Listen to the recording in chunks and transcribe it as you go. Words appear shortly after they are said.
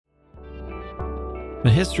The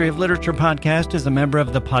History of Literature podcast is a member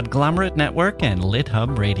of the Podglomerate Network and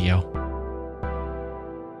LitHub Radio.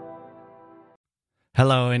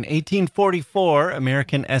 Hello, in 1844,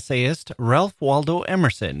 American essayist Ralph Waldo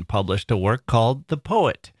Emerson published a work called The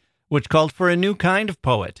Poet, which called for a new kind of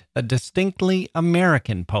poet, a distinctly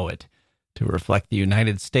American poet, to reflect the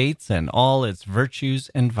United States and all its virtues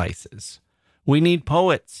and vices. We need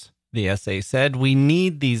poets, the essay said. We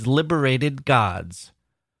need these liberated gods.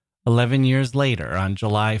 11 years later, on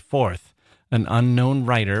July 4th, an unknown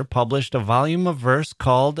writer published a volume of verse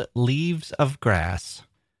called Leaves of Grass.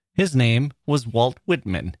 His name was Walt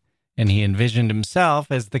Whitman, and he envisioned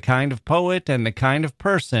himself as the kind of poet and the kind of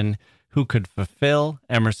person who could fulfill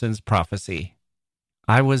Emerson's prophecy.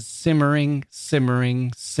 I was simmering,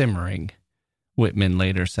 Whitman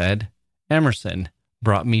later said. Emerson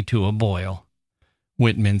brought me to a boil.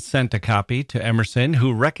 Whitman sent a copy to Emerson,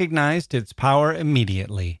 who recognized its power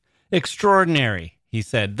immediately. Extraordinary, he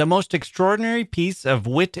said, the most extraordinary piece of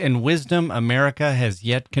wit and wisdom America has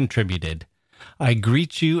yet contributed. I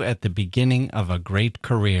greet you at the beginning of a great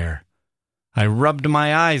career. I rubbed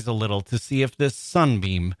my eyes a little to see if this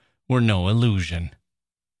sunbeam were no illusion.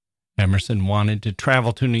 Emerson wanted to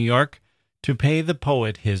travel to New York to pay the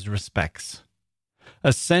poet his respects.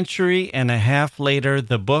 A century and a half later,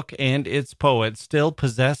 the book and its poet still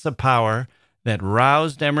possess a power that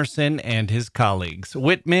roused Emerson and his colleagues.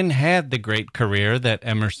 Whitman had the great career that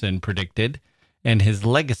Emerson predicted, and his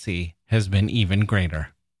legacy has been even greater.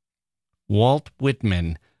 Walt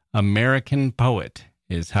Whitman, American poet,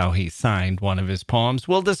 is how he signed one of his poems.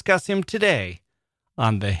 We'll discuss him today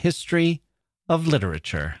on the History of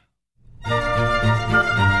Literature.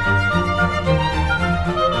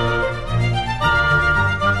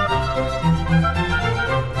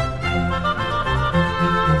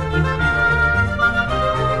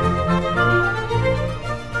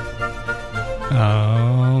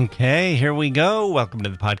 Okay, here we go. Welcome to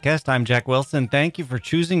the podcast. I'm Jack Wilson. Thank you for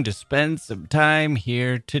choosing to spend some time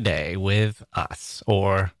here today with us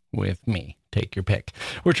or with me. Take your pick.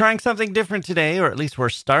 We're trying something different today, or at least we're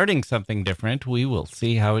starting something different. We will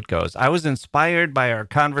see how it goes. I was inspired by our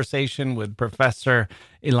conversation with Professor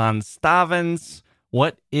Ilan Stavans.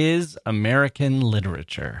 What is American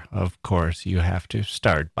literature? Of course, you have to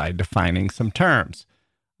start by defining some terms.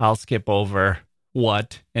 I'll skip over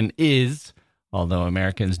what and is, although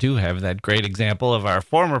Americans do have that great example of our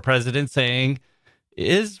former president saying,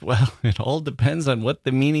 well, it all depends on what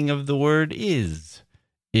the meaning of the word is.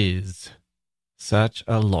 Is. Such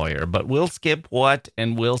a lawyer. But we'll skip what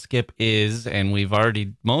and we'll skip is, and we've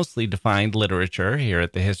already mostly defined literature here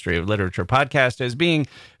at the History of Literature podcast as being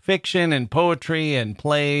fiction and poetry and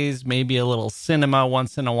plays, maybe a little cinema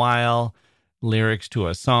once in a while, lyrics to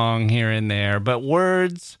a song here and there, but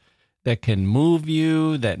words that can move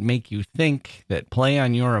you, that make you think, that play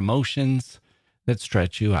on your emotions, that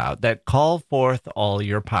stretch you out, that call forth all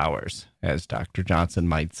your powers, as Dr. Johnson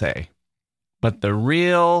might say. But the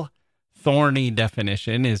real thorny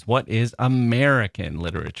definition is what is American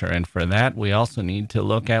literature, and for that we also need to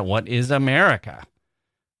look at what is America.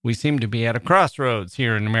 We seem to be at a crossroads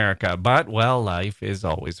here in America, but, well, life is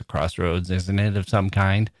always a crossroads, isn't it, of some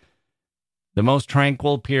kind? The most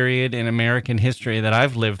tranquil period in American history that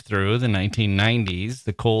I've lived through, the 1990s,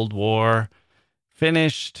 the Cold War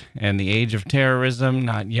finished and the age of terrorism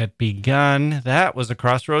not yet begun, that was a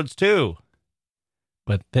crossroads too.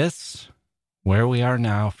 But this, where we are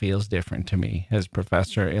now, feels different to me. As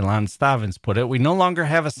Professor Ilan Stavans put it, we no longer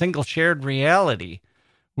have a single shared reality.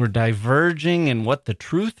 We're diverging in what the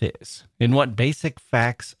truth is, in what basic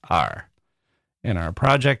facts are. And our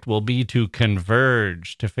project will be to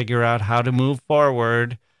converge, to figure out how to move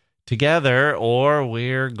forward together, or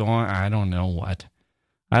we're going, I don't know what.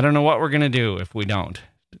 I don't know what we're going to do if we don't.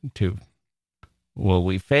 Will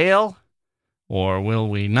we fail? Or will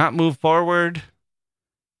we not move forward?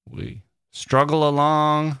 We struggle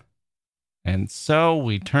along. And so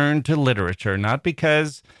we turn to literature, not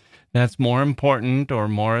because that's more important or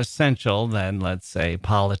more essential than, let's say,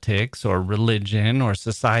 politics or religion or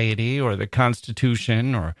society or the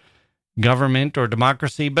Constitution or government or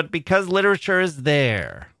democracy, but because literature is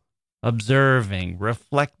there, observing,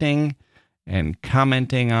 reflecting, and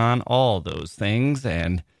commenting on all those things,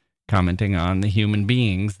 and commenting on the human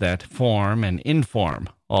beings that form and inform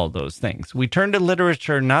all those things. We turn to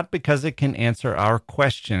literature not because it can answer our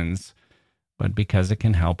questions, but because it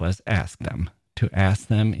can help us ask them. To ask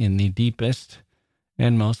them in the deepest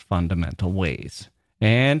and most fundamental ways.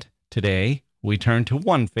 And today, we turn to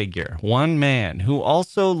one figure, one man who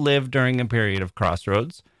also lived during a period of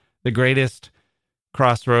crossroads, the greatest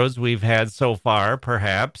crossroads we've had so far,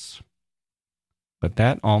 perhaps. But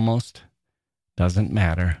that almost Doesn't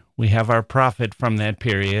matter. We have our prophet from that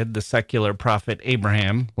period, the secular prophet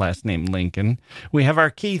Abraham, last name Lincoln. We have our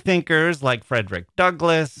key thinkers like Frederick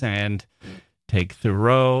Douglass and take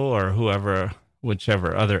Thoreau or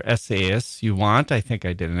whichever other essayists you want. I think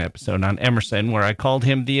I did an episode on Emerson where I called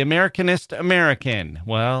him the Americanist American.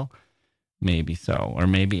 Well, maybe so. Or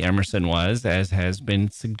maybe Emerson was, as has been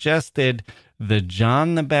suggested, the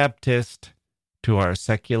John the Baptist to our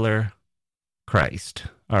secular Christ,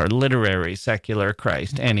 our literary secular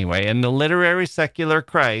Christ. Anyway, and the literary secular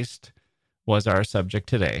Christ was our subject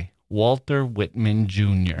today, Walter Whitman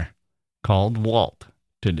Jr., called Walt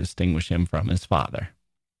to distinguish him from his father.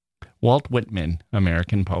 Walt Whitman,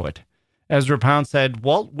 American poet. Ezra Pound said,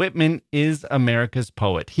 Walt Whitman is America's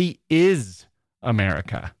poet. He is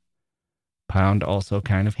America. Pound also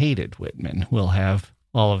kind of hated Whitman. We'll have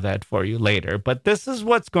all of that for you later. But this is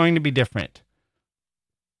what's going to be different.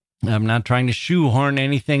 I'm not trying to shoehorn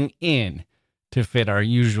anything in to fit our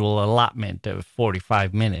usual allotment of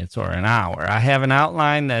 45 minutes or an hour. I have an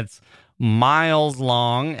outline that's miles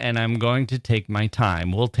long, and I'm going to take my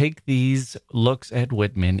time. We'll take these looks at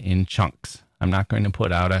Whitman in chunks. I'm not going to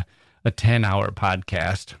put out a 10-hour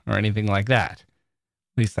podcast or anything like that.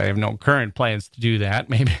 At least I have no current plans to do that.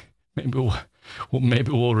 Maybe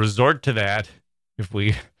we'll resort to that if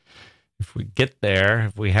we get there,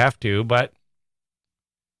 if we have to, but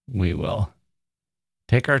we will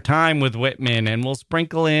take our time with Whitman, and we'll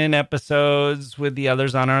sprinkle in episodes with the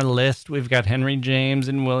others on our list. We've got Henry James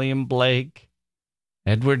and William Blake,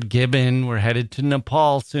 Edward Gibbon. We're headed to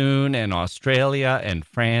Nepal soon, and Australia and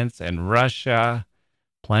France and Russia.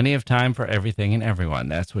 Plenty of time for everything and everyone.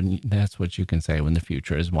 That's what you can say when the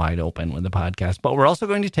future is wide open with the podcast. But we're also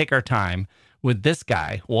going to take our time with this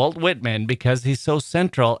guy, Walt Whitman, because he's so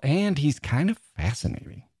central and he's kind of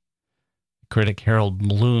fascinating. Critic Harold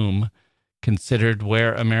Bloom considered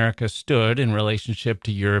where America stood in relationship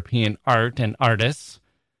to European art and artists.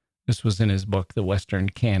 This was in his book, The Western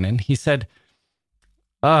Canon. He said,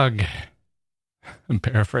 ugh, I'm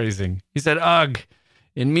paraphrasing. He said, ugh,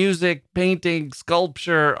 in music, painting,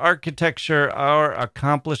 sculpture, architecture, our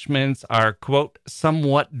accomplishments are, quote,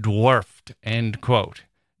 somewhat dwarfed, end quote.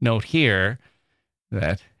 Note here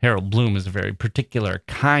that Harold Bloom is a very particular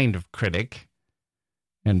kind of critic.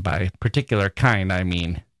 And by particular kind, I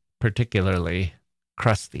mean particularly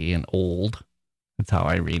crusty and old. That's how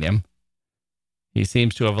I read him. He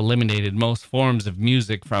seems to have eliminated most forms of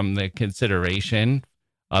music from the consideration.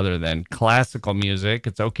 Other than classical music,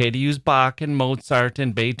 it's okay to use Bach and Mozart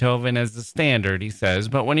and Beethoven as the standard, he says.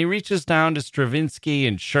 But when he reaches down to Stravinsky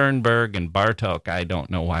and Schoenberg and Bartók, I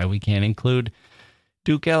don't know why we can't include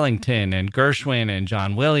Duke Ellington and Gershwin and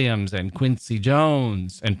John Williams and Quincy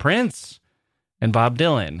Jones and Prince and Bob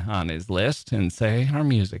Dylan on his list and say, our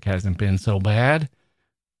music hasn't been so bad.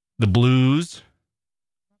 The blues.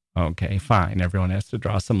 Okay, fine. Everyone has to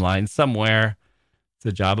draw some lines somewhere. It's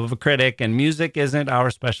the job of a critic, and music isn't our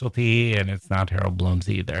specialty, and it's not Harold Bloom's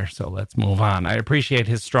either. So let's move on. I appreciate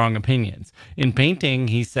his strong opinions. In painting,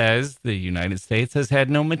 he says the United States has had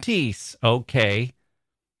no Matisse. Okay,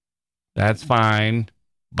 that's fine,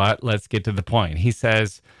 but let's get to the point. He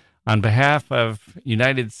says, on behalf of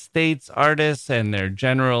United States artists and their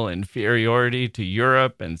general inferiority to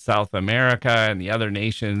Europe and South America and the other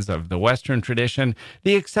nations of the Western tradition,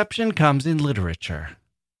 the exception comes in literature.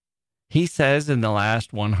 He says in the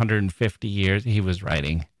last 150 years, he was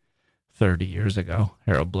writing 30 years ago,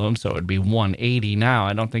 Harold Bloom, so it would be 180 now.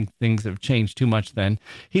 I don't think things have changed too much then.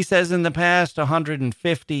 He says in the past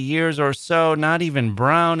 150 years or so, not even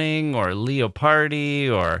Browning or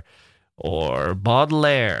Leopardi or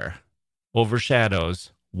Baudelaire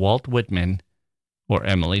overshadows Walt Whitman or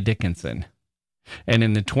Emily Dickinson. And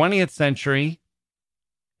in the 20th century,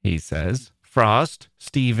 he says, Frost,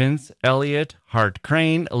 Stevens, Eliot, Hart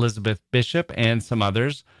Crane, Elizabeth Bishop, and some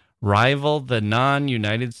others rival the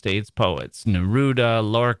non-United States poets, Neruda,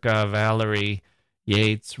 Lorca, Valery,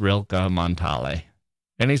 Yeats, Rilke, Montale.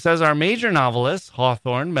 And he says our major novelists,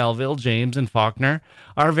 Hawthorne, Melville, James, and Faulkner,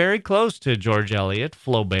 are very close to George Eliot,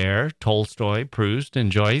 Flaubert, Tolstoy, Proust,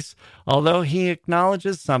 and Joyce, although he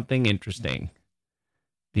acknowledges something interesting.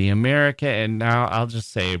 The America, and now I'll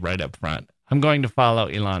just say right up front, I'm going to follow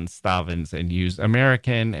Ilan Stavins and use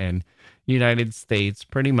American and United States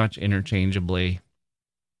pretty much interchangeably,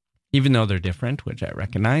 even though they're different, which I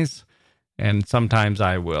recognize. And sometimes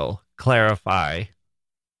I will clarify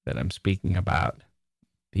that I'm speaking about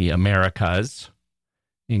the Americas,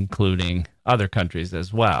 including other countries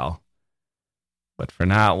as well. But for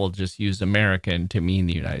now, we'll just use American to mean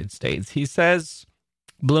the United States. He says,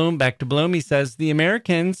 back to Bloom, he says, the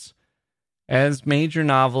Americans, as major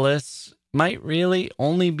novelists, might really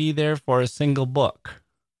only be there for a single book,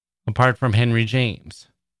 apart from Henry James.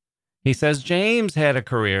 He says James had a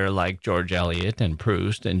career like George Eliot and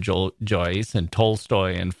Proust and Joyce and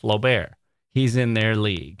Tolstoy and Flaubert. He's in their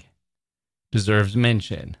league. Deserves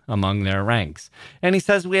mention among their ranks. And he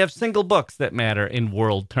says we have single books that matter in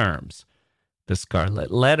world terms. The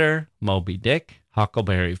Scarlet Letter, Moby Dick,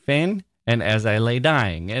 Huckleberry Finn, and As I Lay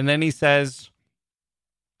Dying. And then he says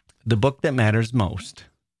the book that matters most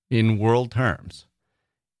in world terms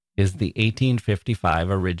is the 1855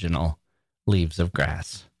 original Leaves of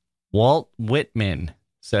Grass. Walt Whitman,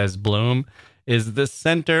 says Bloom, is the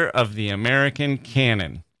center of the American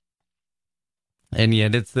canon. And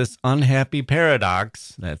yet it's this unhappy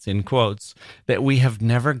paradox, that's in quotes, that we have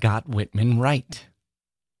never got Whitman right.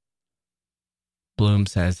 Bloom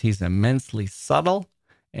says he's immensely subtle,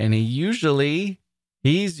 and he's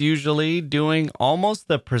usually doing almost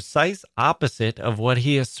the precise opposite of what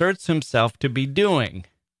he asserts himself to be doing.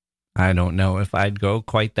 I don't know if I'd go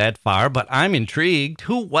quite that far, but I'm intrigued.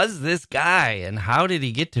 Who was this guy, and how did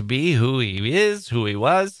he get to be who he is, who he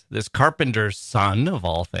was? This carpenter's son, of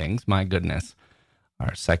all things, my goodness.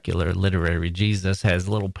 Our secular literary Jesus has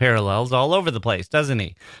little parallels all over the place, doesn't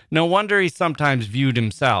he? No wonder he sometimes viewed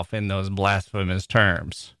himself in those blasphemous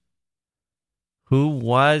terms. Who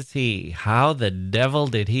was he? How the devil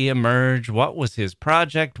did he emerge? What was his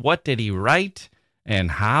project? What did he write?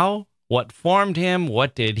 And how? What formed him?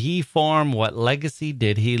 What did he form? What legacy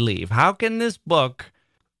did he leave? How can this book,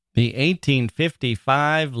 the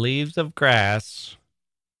 1855 Leaves of Grass,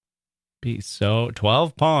 be so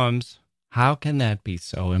 12 poems? How can that be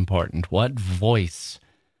so important? What voice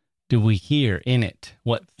do we hear in it?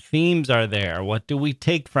 What themes are there? What do we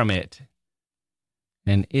take from it?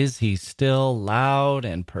 And is he still loud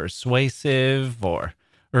and persuasive or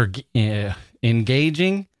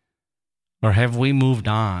engaging? Or have we moved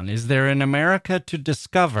on? Is there an America to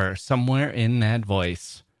discover somewhere in that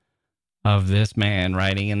voice of this man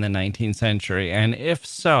writing in the 19th century? And if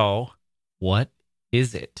so, what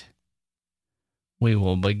is it? We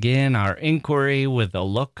will begin our inquiry with a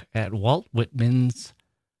look at Walt Whitman's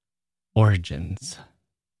origins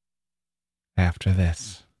after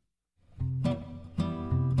this.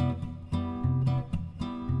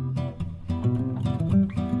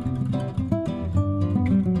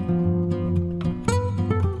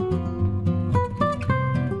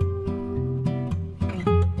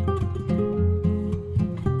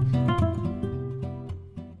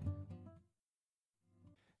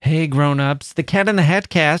 Hey grown-ups, the Cat in the Hat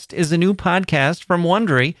Cast is a new podcast from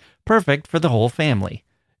Wondery, perfect for the whole family.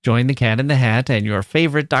 Join the Cat in the Hat and your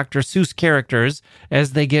favorite Dr. Seuss characters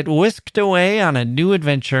as they get whisked away on a new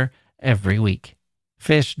adventure every week.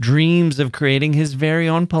 Fish dreams of creating his very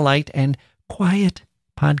own polite and quiet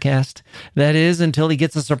podcast. That is, until he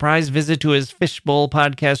gets a surprise visit to his Fishbowl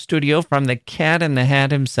podcast studio from the Cat in the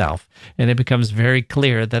Hat himself, and it becomes very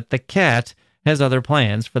clear that the cat has other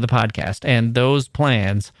plans for the podcast, and those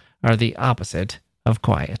plans are the opposite of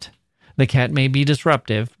quiet. The cat may be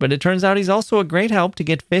disruptive, but it turns out he's also a great help to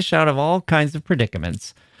get fish out of all kinds of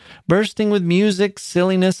predicaments. Bursting with music,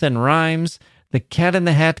 silliness, and rhymes, the Cat in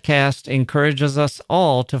the Hat Cast encourages us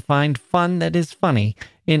all to find fun that is funny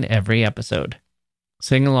in every episode.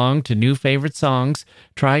 Sing along to new favorite songs,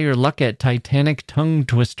 try your luck at Titanic tongue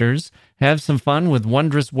twisters, have some fun with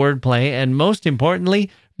wondrous wordplay, and most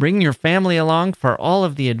importantly, bring your family along for all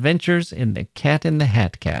of the adventures in the Cat in the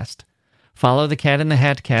Hat Cast. Follow the Cat in the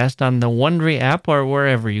Hat Cast on the Wondery app or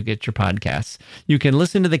wherever you get your podcasts. You can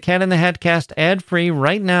listen to the Cat in the Hat Cast ad-free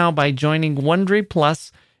right now by joining Wondery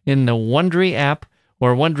Plus in the Wondery app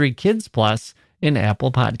or Wondery Kids Plus in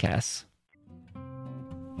Apple Podcasts.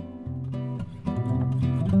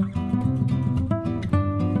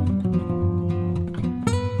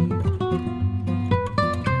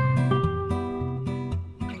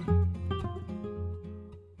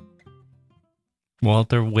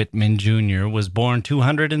 Walter Whitman Jr. was born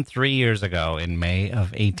 203 years ago in May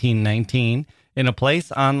of 1819 in a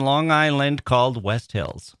place on Long Island called West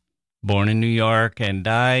Hills. Born in New York and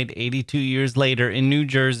died 82 years later in New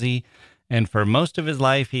Jersey, and for most of his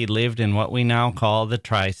life he lived in what we now call the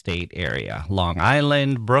tri-state area. Long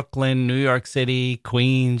Island, Brooklyn, New York City,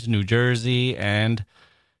 Queens, New Jersey, and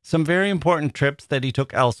some very important trips that he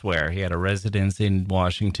took elsewhere. He had a residence in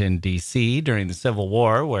Washington, D.C. during the Civil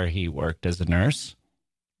War, where he worked as a nurse,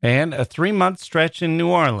 and a 3-month stretch in New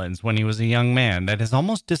Orleans when he was a young man that has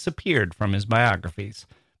almost disappeared from his biographies.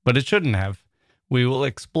 But it shouldn't have. We will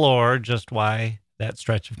explore just why that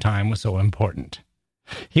stretch of time was so important.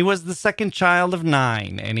 He was the second child of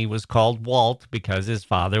 9, and he was called Walt because his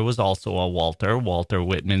father was also a Walter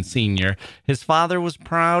Whitman Sr. His father was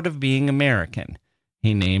proud of being American.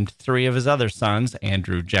 He named 3 of his other sons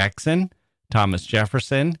Andrew Jackson, Thomas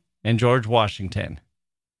Jefferson, and George Washington.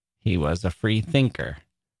 He was a free thinker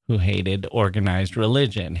who hated organized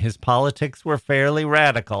religion. His politics were fairly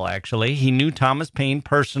radical, actually. He knew Thomas Paine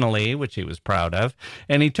personally, which he was proud of,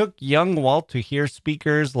 and he took young Walt to hear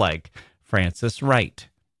speakers like Frances Wright,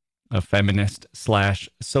 a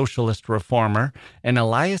feminist/socialist reformer, and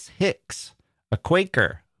Elias Hicks, a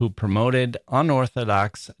Quaker who promoted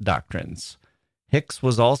unorthodox doctrines. Hicks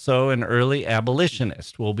was also an early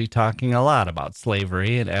abolitionist. We'll be talking a lot about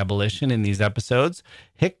slavery and abolition in these episodes.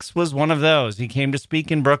 Hicks was one of those. He came to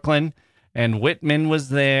speak in Brooklyn, and Whitman was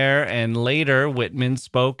there, and later Whitman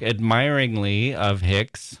spoke admiringly of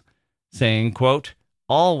Hicks, saying, quote,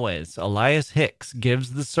 "Always Elias Hicks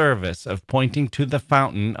gives the service of pointing to the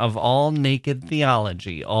fountain of all naked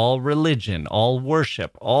theology, all religion, all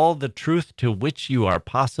worship, all the truth to which you are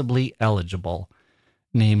possibly eligible,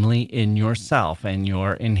 namely in yourself and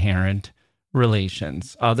your inherent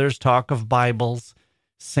relations. Others talk of Bibles,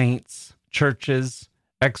 saints, churches,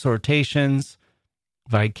 exhortations,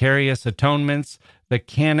 vicarious atonements, the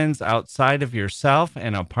canons outside of yourself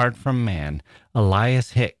and apart from man.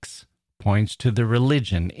 Elias Hicks points to the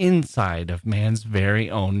religion inside of man's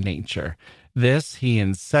very own nature. This he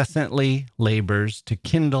incessantly labors to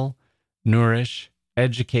kindle, nourish,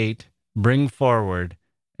 educate, bring forward,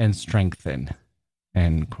 and strengthen."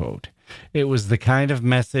 End quote. It was the kind of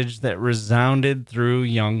message that resounded through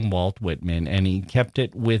young Walt Whitman, and he kept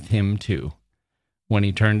it with him too. When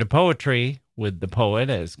he turned to poetry, with the poet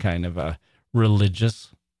as kind of a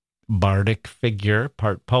religious bardic figure,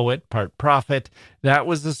 part poet, part prophet, that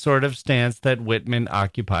was the sort of stance that Whitman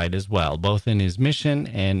occupied as well, both in his mission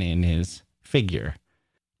and in his figure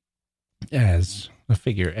as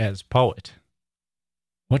poet.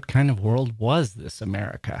 What kind of world was this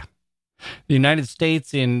America? The United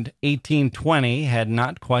States in 1820 had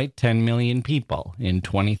not quite 10 million people in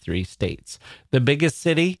 23 states. The biggest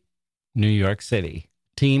city, New York City,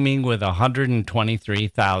 teeming with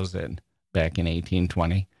 123,000 back in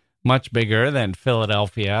 1820. Much bigger than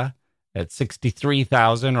Philadelphia at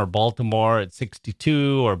 63,000, or Baltimore at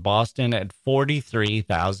 62, or Boston at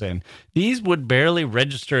 43,000. These would barely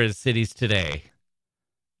register as cities today.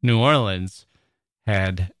 New Orleans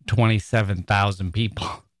had 27,000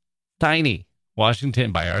 people. Tiny.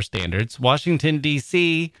 Washington, by our standards, Washington,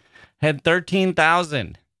 D.C. had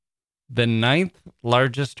 13,000. The 9th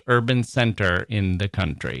largest urban center in the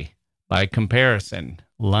country. By comparison,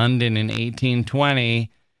 London in 1820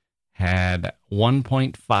 had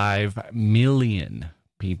 1.5 million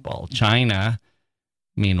people. China,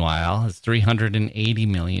 meanwhile, has 380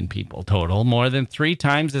 million people total, more than 3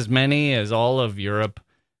 times as many as all of Europe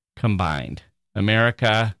combined.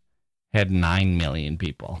 America had 9 million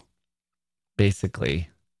people. Basically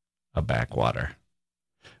a backwater.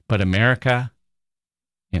 But America,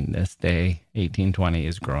 in this day, 1820,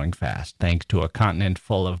 is growing fast, thanks to a continent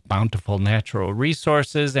full of bountiful natural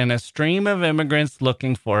resources and a stream of immigrants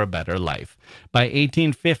looking for a better life. By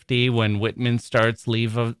 1850, when Whitman starts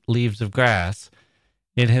Leaves of Grass,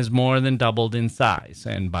 it has more than doubled in size,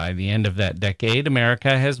 and by the end of that decade,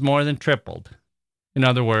 America has more than tripled. In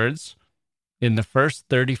other words, in the first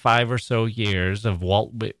 35 or so years of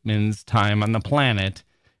Walt Whitman's time on the planet,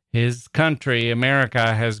 his country,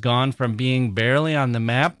 America, has gone from being barely on the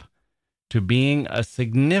map to being a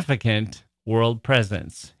significant world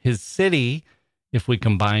presence. His city, if we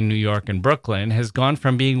combine New York and Brooklyn, has gone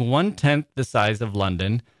from being 1/10 the size of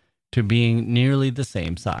London to being nearly the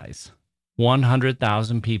same size.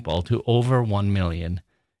 100,000 people to over 1 million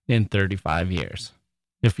in 35 years.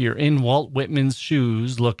 If you're in Walt Whitman's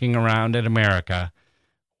shoes looking around at America,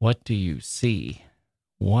 what do you see?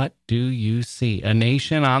 What do you see? A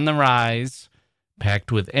nation on the rise,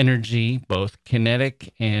 packed with energy, both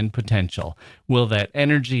kinetic and potential. Will that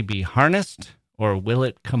energy be harnessed or will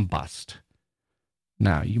it combust?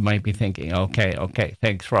 Now, you might be thinking, okay,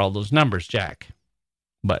 thanks for all those numbers, Jack.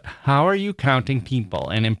 But how are you counting people?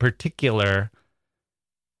 And in particular,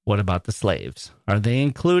 what about the slaves? Are they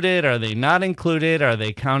included? Are they not included? Are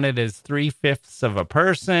they counted as 3/5 of a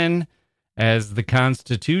person, as the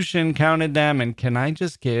Constitution counted them? And can I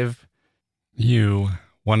just give you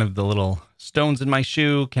one of the little stones in my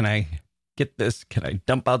shoe? Can I get this? Can I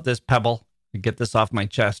dump out this pebble and get this off my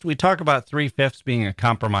chest? We talk about 3/5 being a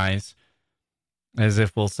compromise. As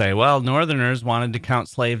if we'll say, well, Northerners wanted to count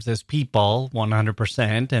slaves as people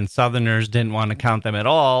 100%, and Southerners didn't want to count them at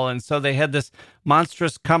all. And so they had this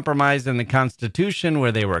monstrous compromise in the Constitution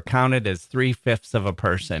where they were counted as 3/5 of a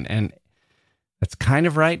person. And that's kind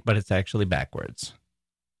of right, but it's actually backwards.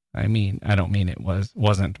 I mean, I don't mean it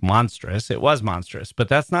wasn't monstrous. It was monstrous, but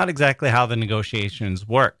that's not exactly how the negotiations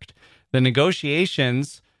worked. The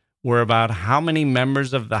negotiations were about how many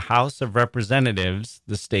members of the House of Representatives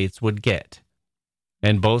the states would get.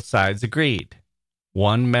 And both sides agreed.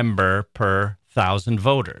 1 member per 1,000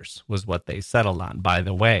 voters was what they settled on. By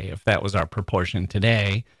the way, if that was our proportion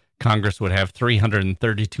today, Congress would have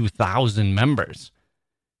 332,000 members.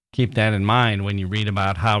 Keep that in mind when you read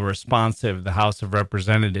about how responsive the House of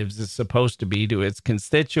Representatives is supposed to be to its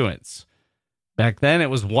constituents. Back then, it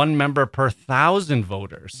was 1 member per 1,000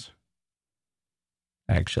 voters.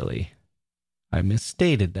 Actually, I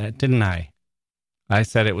misstated that, didn't I? I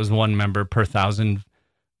said it was 1 member per 1,000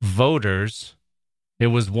 voters. It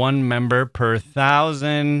was 1 member per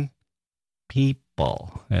 1,000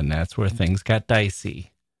 people. And that's where things got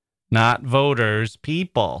dicey. Not voters,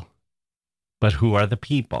 people. But who are the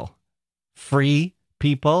people? Free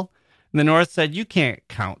people? And the North said, you can't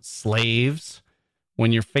count slaves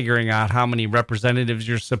when you're figuring out how many representatives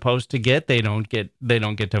you're supposed to get. They don't get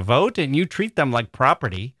to vote, and you treat them like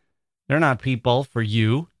property. They're not people for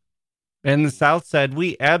you. And the South said,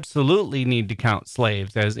 we absolutely need to count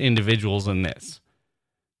slaves as individuals in this.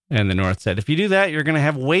 And the North said, if you do that, you're going to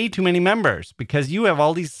have way too many members because you have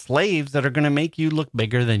all these slaves that are going to make you look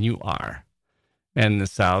bigger than you are. And the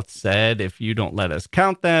South said, if you don't let us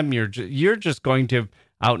count them, you're just going to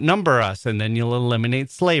outnumber us, and then you'll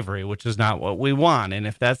eliminate slavery, which is not what we want. And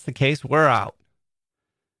if that's the case, we're out.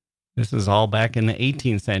 This is all back in the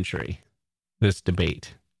 18th century, this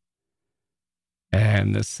debate.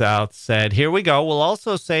 And the South said, here we go. We'll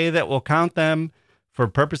also say that we'll count them for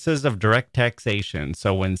purposes of direct taxation.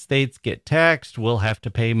 So when states get taxed, we'll have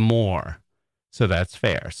to pay more. So that's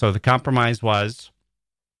fair. So the compromise was,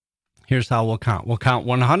 here's how we'll count. We'll count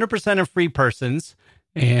 100% of free persons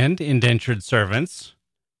and indentured servants.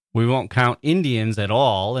 We won't count Indians at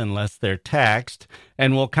all unless they're taxed.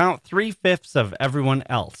 And we'll count 3/5 of everyone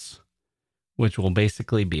else, which will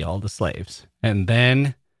basically be all the slaves. And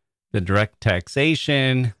then the direct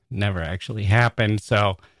taxation never actually happened,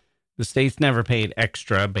 so the states never paid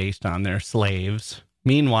extra based on their slaves.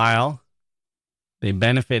 Meanwhile, they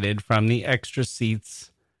benefited from the extra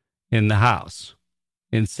seats in the House.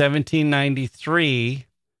 In 1793,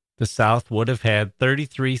 the South would have had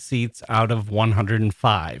 33 seats out of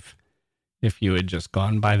 105 if you had just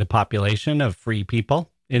gone by the population of free people.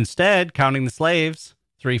 Instead, counting the slaves,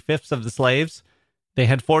 3/5 of the slaves, they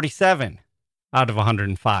had 47 out of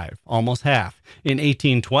 105, almost half. In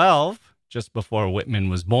 1812, just before Whitman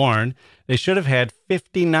was born, they should have had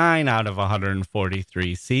 59 out of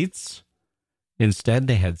 143 seats. Instead,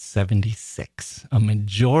 they had 76, a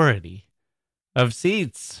majority of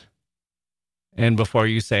seats. And before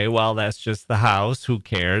you say, well, that's just the House, who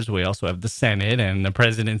cares? We also have the Senate and the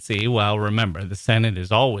presidency. Well, remember, the Senate is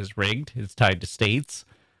always rigged. It's tied to states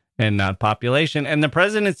and not population. And the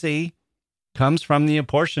presidency comes from the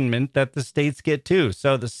apportionment that the states get too.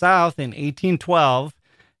 So the South in 1812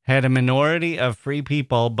 had a minority of free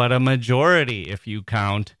people, but a majority if you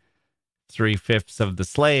count 3/5 of the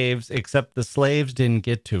slaves, except the slaves didn't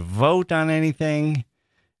get to vote on anything.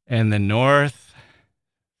 And the North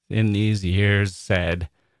in these years said,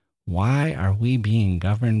 why are we being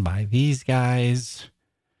governed by these guys?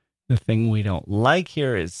 The thing we don't like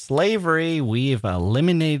here is slavery. We've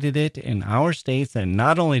eliminated it in our states, and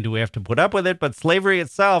not only do we have to put up with it, but slavery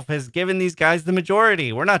itself has given these guys the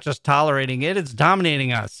majority. We're not just tolerating it, it's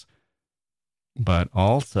dominating us. But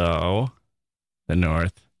also, the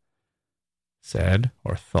North said,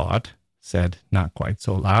 or thought, said not quite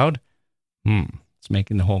so loud, it's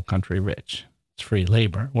making the whole country rich. It's free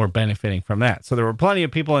labor. We're benefiting from that. So there were plenty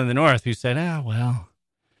of people in the North who said, well,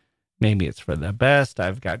 maybe it's for the best.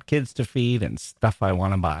 I've got kids to feed and stuff I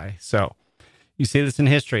want to buy. So you see this in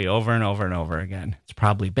history over and over and over again. It's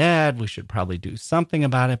probably bad. We should probably do something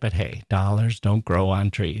about it. But hey, dollars don't grow on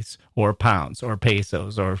trees, or pounds or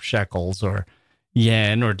pesos or shekels or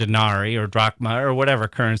yen or denarii or drachma or whatever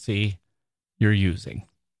currency you're using.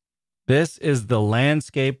 This is the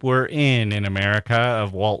landscape we're in America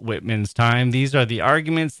of Walt Whitman's time. These are the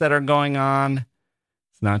arguments that are going on.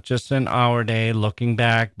 Not just in our day looking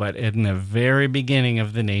back, but in the very beginning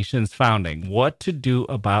of the nation's founding. What to do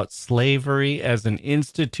about slavery as an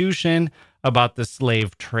institution, about the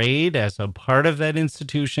slave trade as a part of that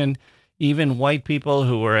institution. Even white people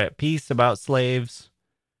who were at peace about slaves,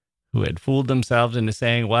 who had fooled themselves into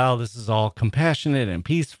saying, well, this is all compassionate and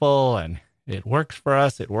peaceful and it works for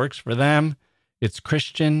us, it works for them, it's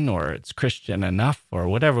Christian or it's Christian enough or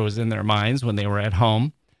whatever was in their minds when they were at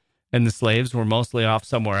home and the slaves were mostly off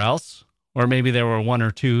somewhere else. Or maybe there were one or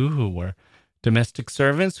two who were domestic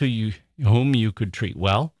servants whom you could treat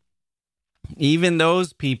well. Even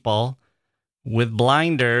those people with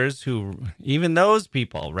blinders even those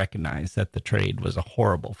people recognized that the trade was a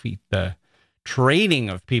horrible feat. The trading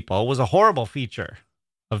of people was a horrible feature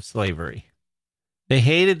of slavery. They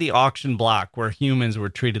hated the auction block where humans were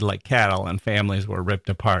treated like cattle and families were ripped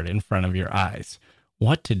apart in front of your eyes.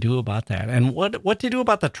 What to do about that? And what to do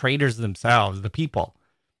about the traders themselves, the people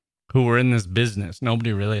who were in this business?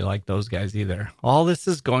 Nobody really liked those guys either. All this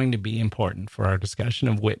is going to be important for our discussion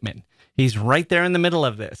of Whitman. He's right there in the middle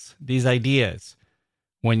of this, these ideas.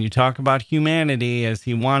 When you talk about humanity as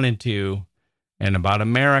he wanted to, and about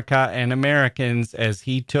America and Americans as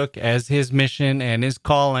he took as his mission and his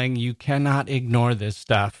calling, you cannot ignore this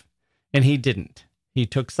stuff. And he didn't. He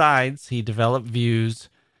took sides, he developed views,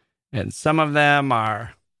 and some of them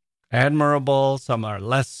are admirable, some are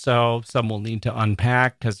less so, some will need to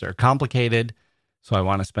unpack because they're complicated. So I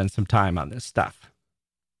want to spend some time on this stuff.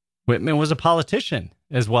 Whitman was a politician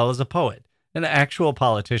as well as a poet, an actual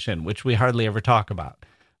politician, which we hardly ever talk about.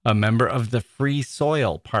 A member of the Free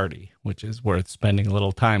Soil Party, which is worth spending a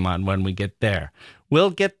little time on when we get there. We'll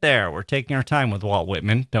get there. We're taking our time with Walt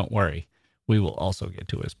Whitman. Don't worry. We will also get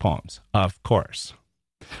to his poems, of course.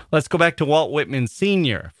 Let's go back to Walt Whitman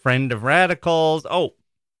Sr., friend of radicals. Oh,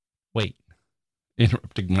 wait.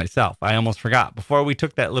 Interrupting myself. I almost forgot. Before we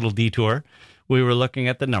took that little detour, we were looking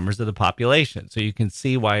at the numbers of the population. So you can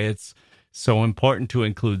see why it's so important to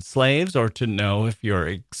include slaves or to know if you're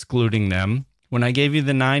excluding them. When I gave you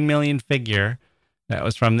the 9 million figure, that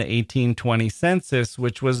was from the 1820 census,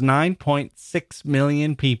 which was 9.6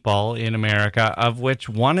 million people in America, of which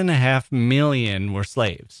 1.5 million were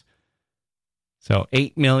slaves. So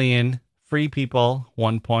 8 million free people,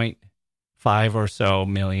 1.5 or so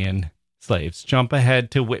million slaves. Jump ahead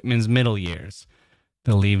to Whitman's middle years,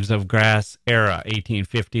 the Leaves of Grass era,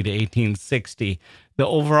 1850 to 1860. The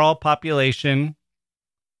overall population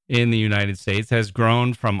in the United States has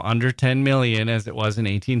grown from under 10 million as it was in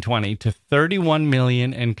 1820 to 31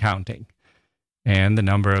 million and counting. And the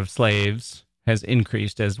number of slaves has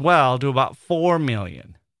increased as well to about 4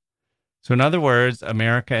 million. So in other words,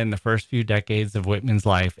 America in the first few decades of Whitman's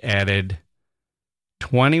life added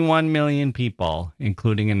 21 million people,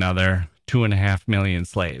 including another 2.5 million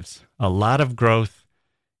slaves. A lot of growth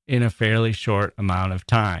in a fairly short amount of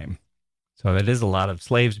time. So that is a lot of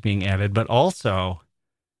slaves being added, but also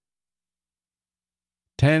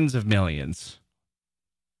tens of millions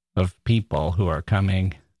of people who are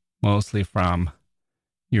coming mostly from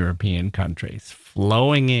European countries,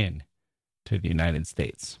 flowing in to the United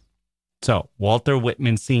States. So, Walter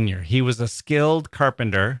Whitman Sr., he was a skilled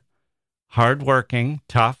carpenter, hardworking,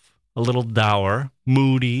 tough, a little dour,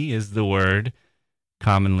 moody is the word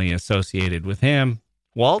commonly associated with him.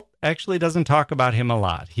 Walt actually doesn't talk about him a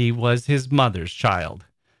lot. He was his mother's child.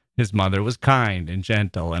 His mother was kind and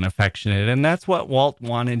gentle and affectionate, and that's what Walt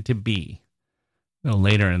wanted to be. Though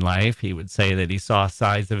later in life, he would say that he saw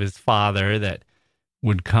sides of his father that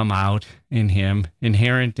would come out in him,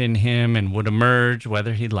 inherent in him, and would emerge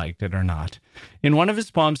whether he liked it or not. In one of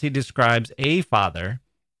his poems, he describes a father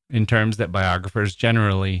in terms that biographers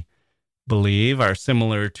generally believe are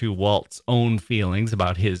similar to Walt's own feelings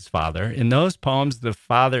about his father. In those poems, the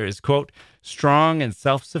father is, quote, strong and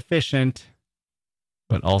self-sufficient,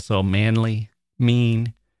 but also manly,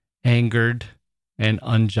 mean, angered, and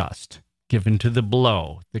unjust, given to the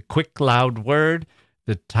blow, the quick, loud word,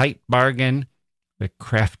 the tight bargain, the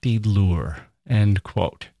crafty lure, end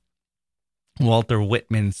quote. Walter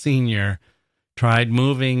Whitman Sr. tried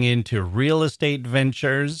moving into real estate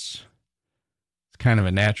ventures. It's kind of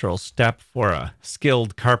a natural step for a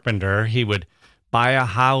skilled carpenter. He would buy a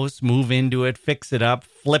house, move into it, fix it up,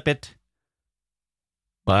 flip it,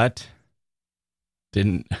 but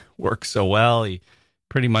didn't work so well. He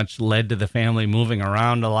pretty much led to the family moving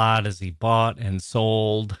around a lot as he bought and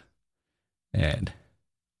sold and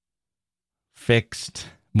fixed,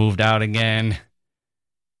 moved out again,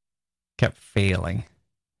 kept failing.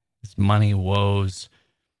 His money woes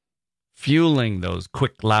fueling those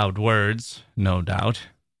quick, loud words, no doubt.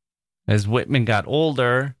 As Whitman got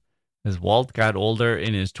older, as Walt got older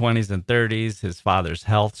in his 20s and 30s, his father's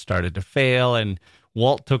health started to fail, and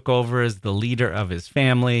Walt took over as the leader of his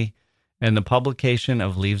family, and the publication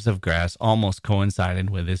of Leaves of Grass almost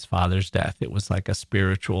coincided with his father's death. It was like a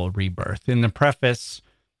spiritual rebirth. In the preface,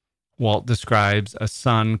 Walt describes a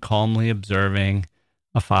son calmly observing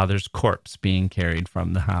a father's corpse being carried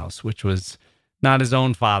from the house, which was not his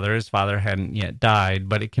own father. His father hadn't yet died,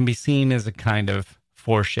 but it can be seen as a kind of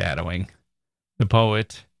foreshadowing. The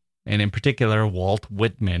poet, and in particular Walt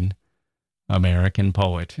Whitman, American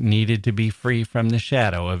poet, needed to be free from the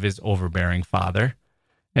shadow of his overbearing father.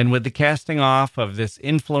 And with the casting off of this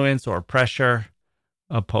influence or pressure,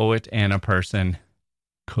 a poet and a person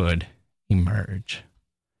could emerge.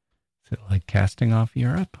 Is it like casting off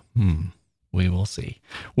Europe? We will see.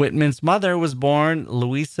 Whitman's mother was born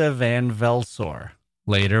Louisa van Velsor.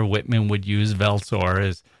 Later, Whitman would use Velsor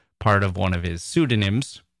as part of one of his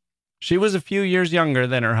pseudonyms. She was a few years younger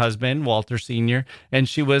than her husband, Walter Sr., and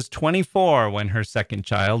she was 24 when her second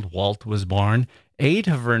child, Walt, was born. 8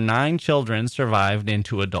 of her 9 children survived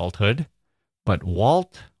into adulthood, but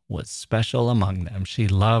Walt was special among them. She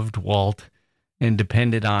loved Walt and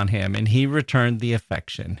depended on him, and he returned the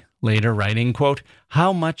affection. Later writing, quote,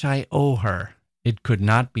 "How much I owe her. It could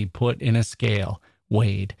not be put in a scale,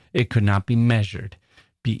 weighed. It could not be measured,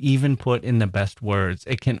 be even put in the best words.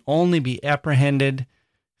 It can only be apprehended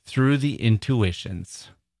through the intuitions.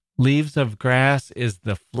 Leaves of Grass is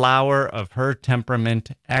the flower of her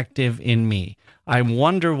temperament active in me. I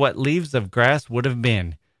wonder what Leaves of Grass would have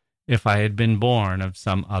been if I had been born of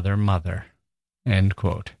some other mother." End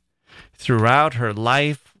quote. Throughout her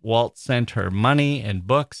life, Walt sent her money and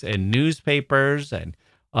books and newspapers and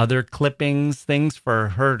other clippings, things for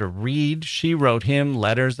her to read. She wrote him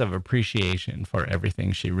letters of appreciation for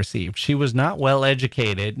everything she received. She was not well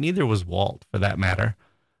educated, neither was Walt, for that matter,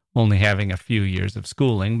 only having a few years of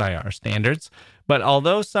schooling by our standards. But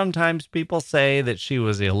although sometimes people say that she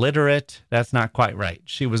was illiterate, that's not quite right.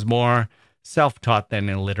 She was more self-taught than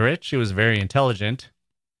illiterate. She was very intelligent.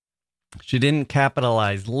 She didn't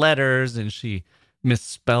capitalize letters, and she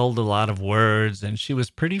misspelled a lot of words, and she was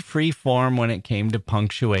pretty free form when it came to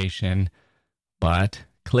punctuation. But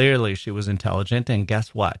clearly she was intelligent, and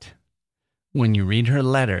guess what? When you read her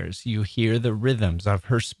letters, you hear the rhythms of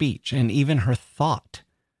her speech and even her thought.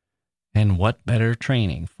 And what better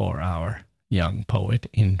training for our young poet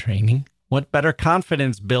in training? What better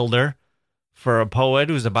confidence builder for a poet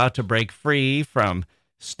who's about to break free from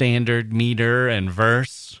standard meter and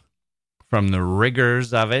verse, from the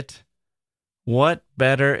rigors of it? What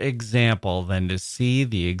better example than to see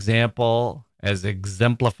the example as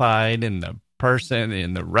exemplified in the person,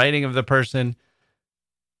 in the writing of the person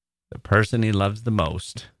he loves the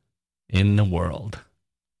most in the world,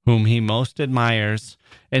 whom he most admires,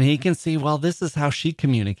 and he can see, well, this is how she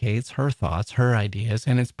communicates her thoughts, her ideas,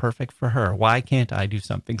 and it's perfect for her. Why can't I do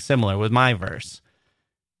something similar with my verse?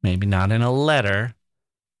 Maybe not in a letter,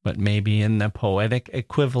 but maybe in the poetic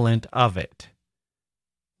equivalent of it.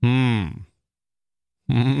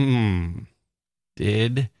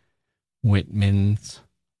 Did Whitman's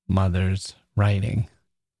mother's writing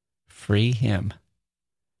free him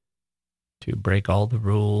to break all the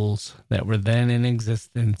rules that were then in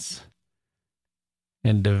existence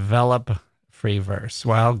and develop free verse?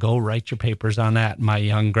 Well, go write your papers on that, my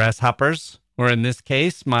young grasshoppers. Or in this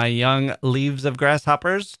case, my young Leaves of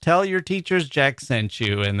Grasshoppers. Tell your teachers Jack sent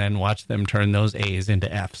you, and then watch them turn those A's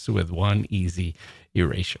into F's with one easy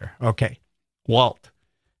erasure. Okay. Walt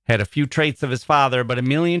had a few traits of his father, but a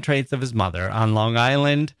million traits of his mother. On Long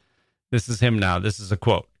Island, this is him now. This is a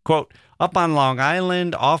quote. Quote, "Up on Long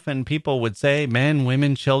Island, often people would say, men,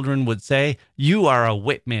 women, children would say, 'You are a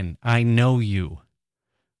Whitman. I know you.'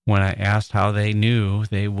 When I asked how they knew,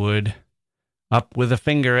 they would up with a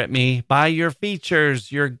finger at me. 'By your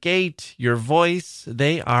features, your gait, your voice,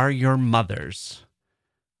 they are your mother's.'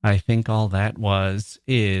 I think all that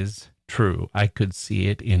is true. I could see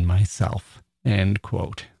it in myself." End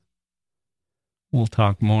quote. We'll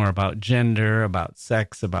talk more about gender, about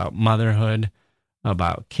sex, about motherhood,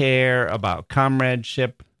 about care, about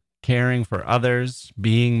comradeship, caring for others,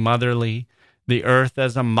 being motherly, the earth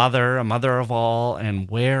as a mother of all,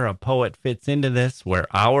 and where a poet fits into this, where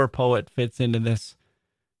our poet fits into this.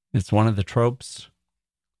 It's one of the tropes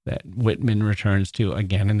that Whitman returns to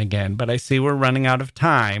again and again. But I see we're running out of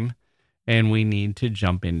time, and we need to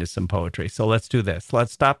jump into some poetry. So let's do this.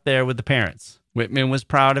 Let's stop there with the parents. Whitman was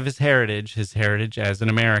proud of his heritage as an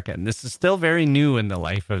American. This is still very new in the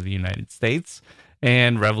life of the United States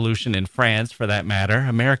and revolution in France, for that matter.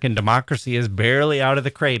 American democracy is barely out of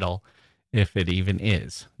the cradle, if it even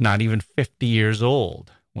is. Not even 50 years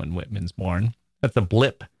old when Whitman's born. That's a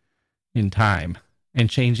blip in time and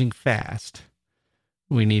changing fast.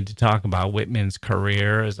 We need to talk about Whitman's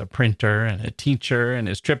career as a printer and a teacher and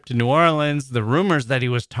his trip to New Orleans, the rumors that he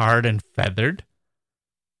was tarred and feathered,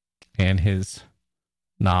 and his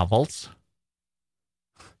novels.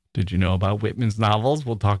 Did you know about Whitman's novels?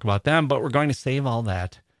 We'll talk about them, but we're going to save all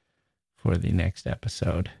that for the next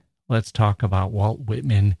episode. Let's talk about Walt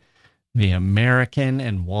Whitman, the American,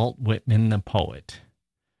 and Walt Whitman, the poet.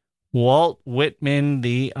 Walt Whitman,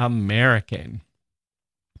 the American.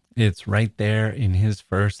 It's right there in his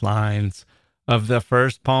first lines of the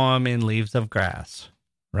first poem in Leaves of Grass.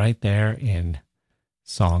 Right there in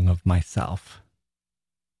Song of Myself.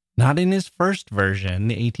 Not in his first version,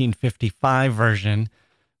 the 1855 version,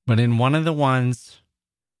 but in one of the ones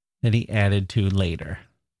that he added to later.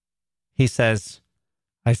 He says,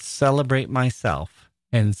 I celebrate myself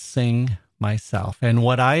and sing myself, and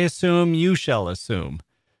what I assume you shall assume,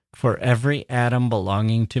 for every atom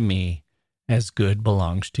belonging to me as good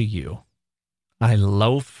belongs to you. I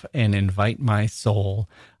loaf and invite my soul.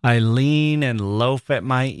 I lean and loaf at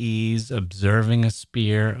my ease, observing a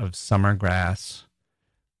spear of summer grass.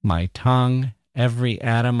 My tongue, every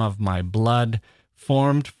atom of my blood,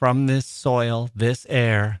 formed from this soil, this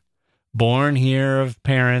air, born here of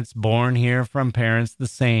parents, born here from parents the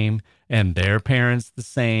same, and their parents the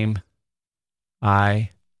same. I,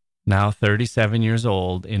 now 37 years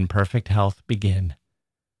old, in perfect health begin,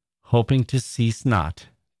 hoping to cease not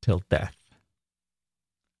till death.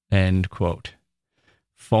 End quote.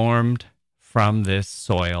 Formed from this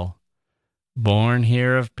soil, born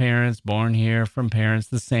here of parents, born here from parents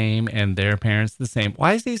the same, and their parents the same.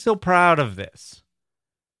 Why is he so proud of this?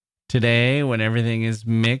 Today, when everything is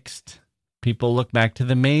mixed, people look back to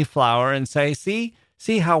the Mayflower and say, see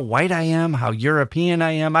how white I am, how European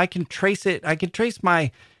I am. I can trace it. I can trace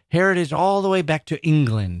my heritage all the way back to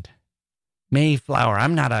England. Mayflower.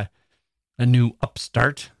 I'm not a new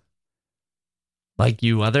upstart like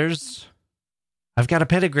you others. I've got a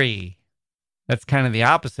pedigree. That's kind of the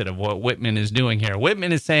opposite of what Whitman is doing here.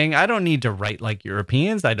 Whitman is saying, I don't need to write like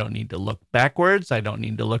Europeans. I don't need to look backwards. I don't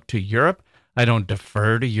need to look to Europe. I don't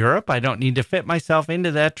defer to Europe. I don't need to fit myself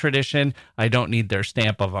into that tradition. I don't need their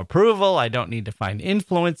stamp of approval. I don't need to find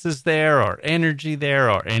influences there or energy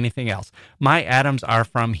there or anything else. My atoms are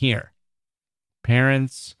from here.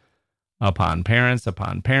 Parents upon parents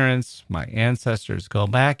upon parents. My ancestors go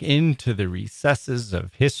back into the recesses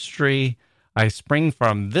of history. I spring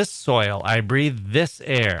from this soil. I breathe this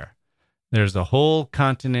air. There's a whole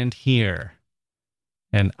continent here.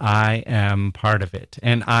 And I am part of it.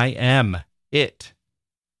 And I am it.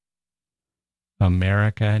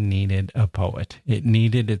 America needed a poet. It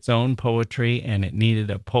needed its own poetry, and it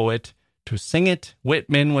needed a poet to sing it.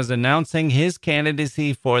 Whitman was announcing his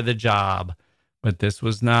candidacy for the job, but this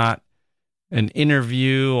was not an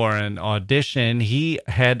interview or an audition. He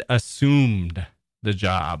had assumed the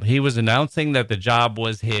job. He was announcing that the job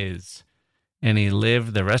was his, and he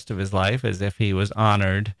lived the rest of his life as if he was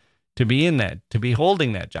honored to be in that, to be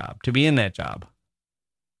holding that job, to be in that job,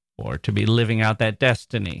 or to be living out that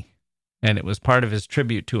destiny. And it was part of his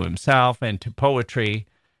tribute to himself and to poetry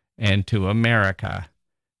and to America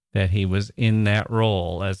that he was in that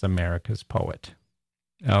role as America's poet.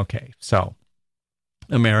 Okay, so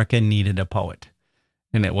America needed a poet.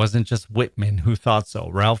 And it wasn't just Whitman who thought so.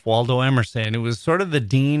 Ralph Waldo Emerson, who was sort of the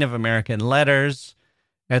dean of American letters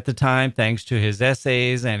at the time, thanks to his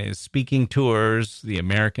essays and his speaking tours, the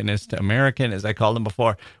Americanist American, as I called him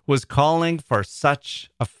before, was calling for such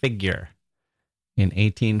a figure. In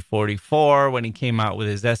 1844, when he came out with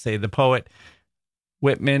his essay, The Poet,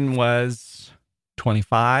 Whitman was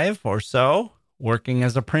 25 or so, working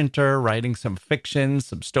as a printer, writing some fiction,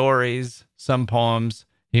 some stories, some poems.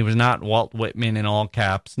 He was not Walt Whitman in all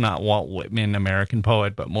caps, not Walt Whitman, American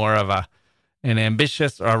poet, but more of an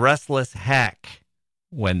ambitious or restless hack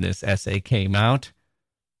when this essay came out.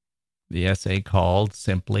 The essay called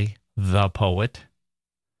simply The Poet.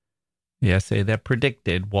 The essay that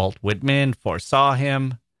predicted Walt Whitman, foresaw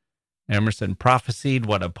him. Emerson prophesied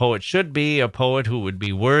what a poet should be, a poet who would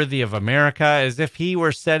be worthy of America as if he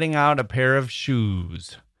were setting out a pair of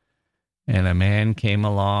shoes. And a man came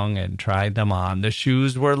along and tried them on. The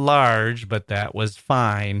shoes were large, but that was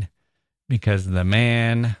fine because the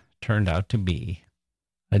man turned out to be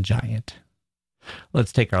a giant.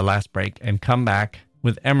 Let's take our last break and come back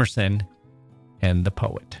with Emerson and the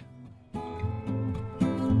Poet.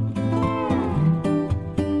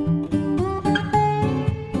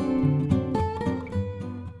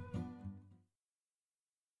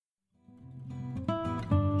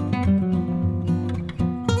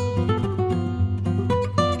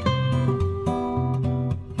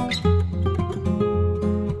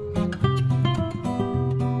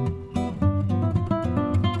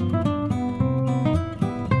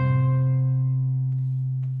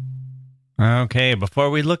 Okay, before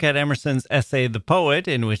we look at Emerson's essay, The Poet,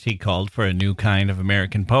 in which he called for a new kind of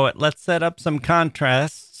American poet, let's set up some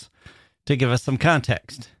contrasts To give us some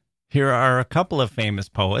context, here are a couple of famous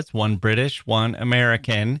poets, one British, one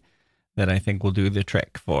American, that I think will do the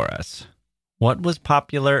trick for us. What was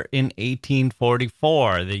popular in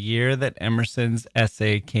 1844, the year that Emerson's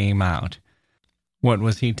essay came out? What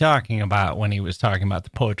was he talking about when he was talking about the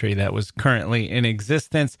poetry that was currently in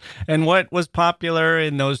existence? And what was popular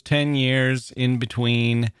in those 10 years in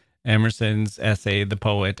between Emerson's essay, The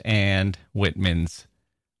Poet, and Whitman's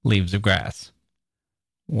Leaves of Grass?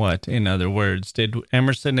 What, in other words, did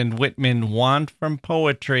Emerson and Whitman want from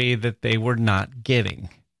poetry that they were not getting?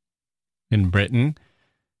 In Britain,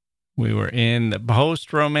 we were in the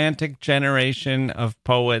post-romantic generation of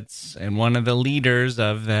poets, and one of the leaders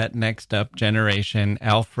of that next up generation,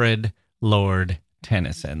 Alfred Lord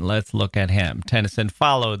Tennyson. Let's look at him. Tennyson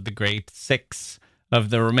followed the great six of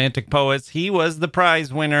the Romantic poets. He was the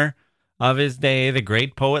prize winner of his day, the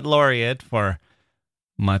great poet laureate for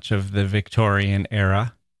much of the Victorian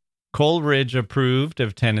era. Coleridge approved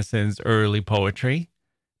of Tennyson's early poetry.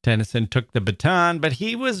 Tennyson took the baton, but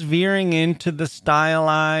he was veering into the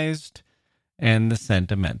stylized and the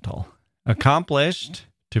sentimental. Accomplished,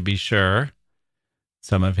 to be sure.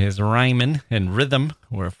 Some of his rhyming and rhythm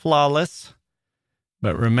were flawless.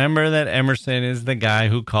 But remember that Emerson is the guy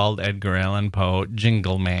who called Edgar Allan Poe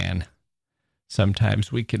Jingle Man.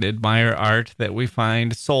 Sometimes we can admire art that we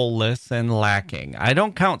find soulless and lacking. I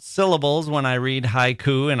don't count syllables when I read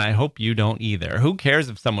haiku, and I hope you don't either. Who cares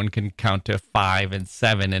if someone can count to 5 and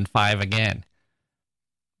 7 and 5 again?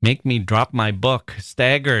 Make me drop my book,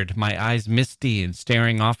 staggered, my eyes misty and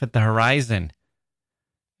staring off at the horizon.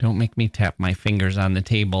 Don't make me tap my fingers on the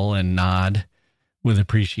table and nod with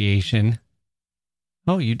appreciation.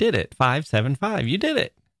 Oh, you did it. 5, 7, 5. You did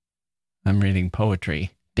it. I'm reading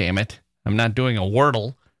poetry. Damn it. I'm not doing a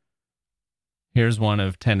wordle. Here's one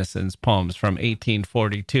of Tennyson's poems from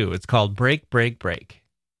 1842. It's called Break, Break, Break.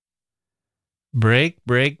 Break,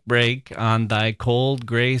 break, break on thy cold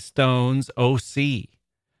gray stones, O sea,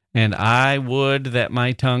 and I would that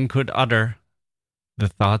my tongue could utter the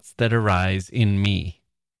thoughts that arise in me.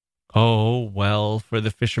 Oh, well for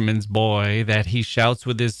the fisherman's boy that he shouts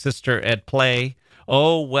with his sister at play.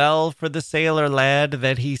 Oh, well for the sailor lad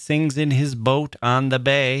that he sings in his boat on the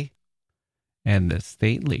bay. And the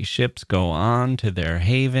stately ships go on to their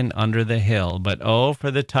haven under the hill. But oh,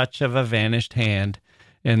 for the touch of a vanished hand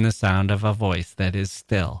and the sound of a voice that is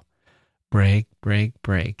still. Break, break,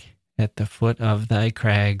 break at the foot of thy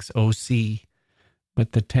crags, O sea.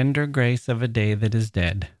 But the tender grace of a day that is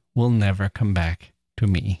dead will never come back to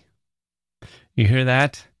me. You hear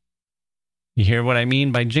that? You hear what I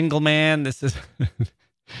mean by Jingle Man? This is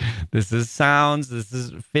this is sounds. This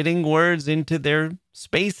is fitting words into their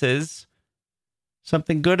spaces.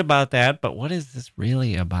 Something good about that, but what is this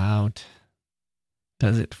really about?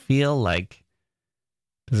 Does it feel like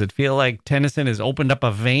Tennyson has opened up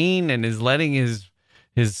a vein and is letting his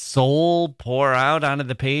soul pour out onto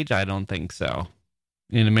the page? I don't think so.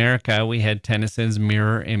 In America, we had Tennyson's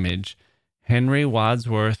mirror image, Henry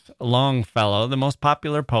Wadsworth Longfellow, the most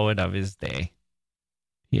popular poet of his day.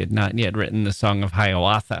 He had not yet written the Song of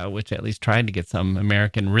Hiawatha, which at least tried to get some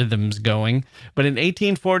American rhythms going. But in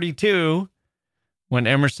 1842, when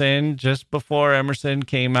just before Emerson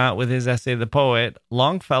came out with his essay, The Poet,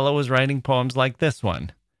 Longfellow was writing poems like this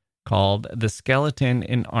one, called The Skeleton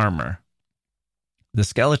in Armor. The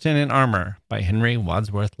Skeleton in Armor by Henry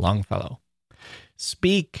Wadsworth Longfellow.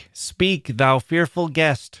 Speak, speak, thou fearful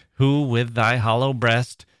guest, who with thy hollow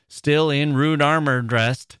breast, still in rude armor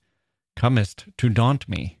dressed, comest to daunt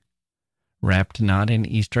me. Wrapped not in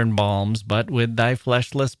eastern balms, but with thy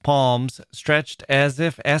fleshless palms, stretched as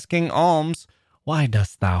if asking alms, why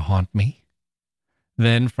dost thou haunt me?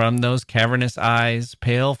 Then from those cavernous eyes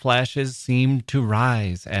pale flashes seemed to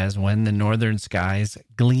rise, as when the northern skies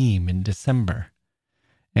gleam in December.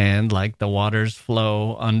 And like the waters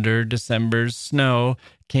flow under December's snow,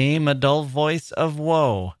 came a dull voice of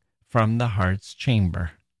woe from the heart's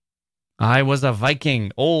chamber. I was a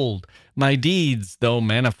Viking, old, my deeds, though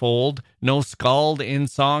manifold, no skald in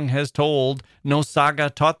song has told, no saga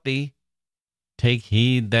taught thee. Take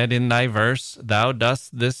heed that in thy verse thou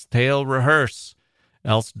dost this tale rehearse,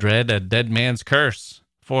 else dread a dead man's curse,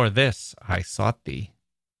 for this I sought thee.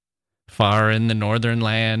 Far in the northern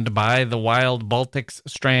land, by the wild Baltic's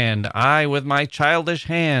strand, I with my childish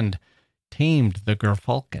hand tamed the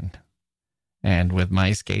gerfalcon, and with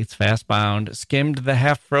my skates fast bound, skimmed the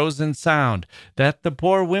half-frozen sound that the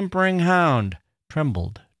poor whimpering hound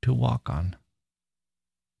trembled to walk on.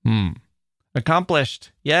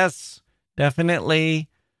 Accomplished, yes. Definitely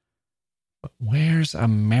Where's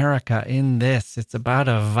America in this? It's about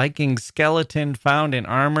a Viking skeleton found in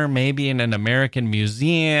armor, maybe in an American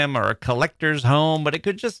museum or a collector's home, but it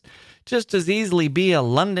could just as easily be a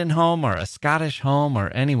London home or a Scottish home or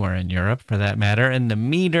anywhere in Europe for that matter. And the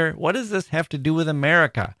meter, what does this have to do with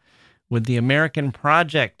America? With the American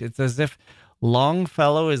project? It's as if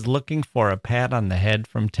Longfellow is looking for a pat on the head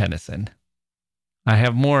from Tennyson. I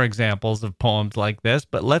have more examples of poems like this,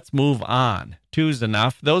 but let's move on. Two's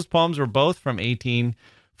enough. Those poems were both from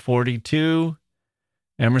 1842.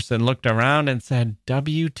 Emerson looked around and said,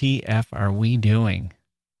 WTF are we doing?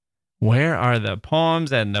 Where are the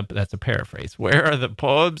poems and that's a paraphrase. Where are the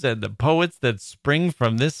poems and the poets that spring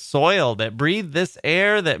from this soil, that breathe this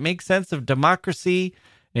air, that make sense of democracy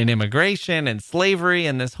and immigration and slavery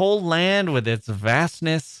and this whole land with its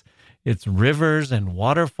vastness, its rivers and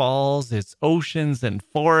waterfalls, its oceans and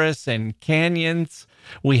forests and canyons?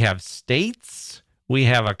 We have states. We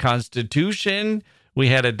have a constitution. We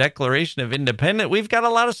had a Declaration of Independence. We've got a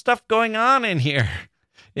lot of stuff going on in here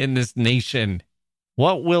in this nation.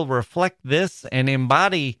 What will reflect this and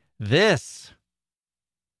embody this?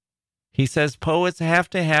 He says poets have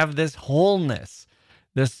to have this wholeness,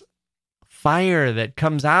 this fire that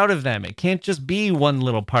comes out of them. It can't just be one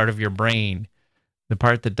little part of your brain. The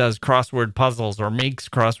part that does crossword puzzles or makes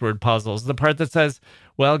crossword puzzles. The part that says,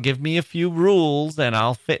 well, give me a few rules and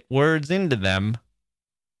I'll fit words into them.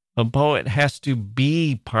 A poet has to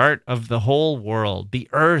be part of the whole world, the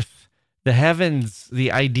earth, the heavens,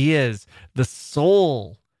 the ideas, the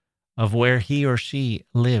soul of where he or she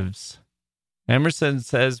lives. Emerson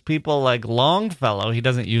says people like Longfellow, he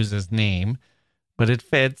doesn't use his name, but it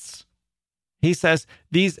fits. He says,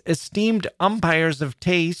 these esteemed umpires of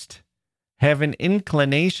taste have an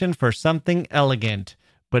inclination for something elegant,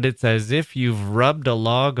 but it's as if you've rubbed a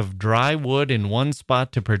log of dry wood in one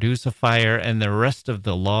spot to produce a fire and the rest of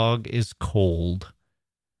the log is cold.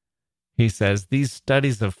 He says, these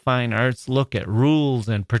studies of fine arts look at rules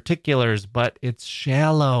and particulars, but it's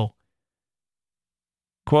shallow.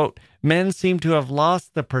 Quote, men seem to have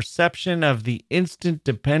lost the perception of the instant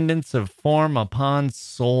dependence of form upon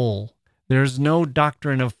soul. There's no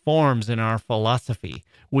doctrine of forms in our philosophy.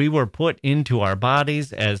 We were put into our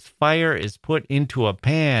bodies as fire is put into a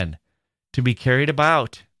pan to be carried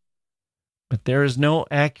about. But there is no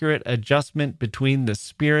accurate adjustment between the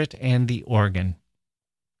spirit and the organ.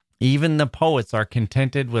 Even the poets are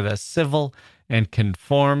contented with a civil and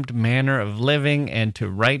conformed manner of living and to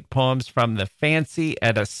write poems from the fancy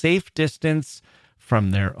at a safe distance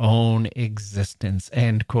from their own existence.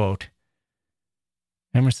 End quote.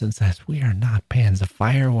 Emerson says, we are not pans of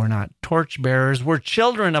fire. We're not torchbearers. We're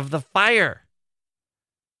children of the fire.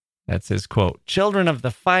 That's his quote. Children of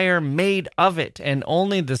the fire made of it, and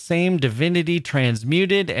only the same divinity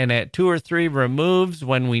transmuted and at 2 or 3 removes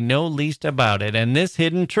when we know least about it. And this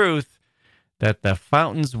hidden truth, that the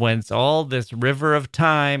fountains whence all this river of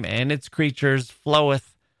time and its creatures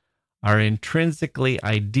floweth are intrinsically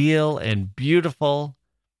ideal and beautiful,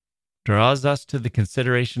 draws us to the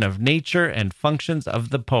consideration of nature and functions of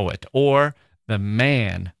the poet, or the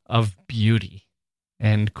man of beauty.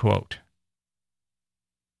 End quote.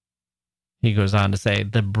 He goes on to say,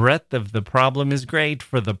 the breadth of the problem is great,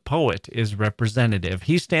 for the poet is representative.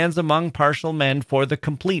 He stands among partial men for the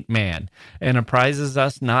complete man, and apprises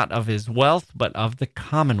us not of his wealth, but of the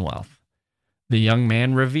commonwealth. The young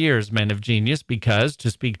man reveres men of genius because, to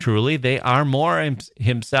speak truly, they are more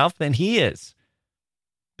himself than he is.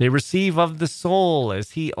 They receive of the soul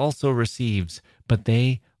as he also receives, but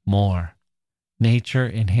they more. Nature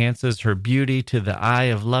enhances her beauty to the eye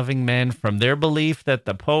of loving men from their belief that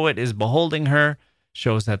the poet is beholding her,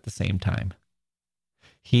 shows at the same time.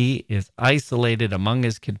 He is isolated among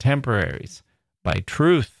his contemporaries by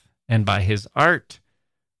truth and by his art,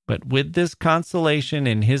 but with this consolation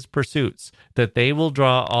in his pursuits, that they will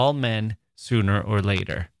draw all men sooner or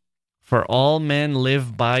later. For all men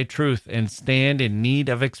live by truth and stand in need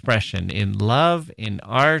of expression in love, in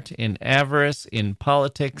art, in avarice, in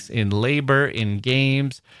politics, in labor, in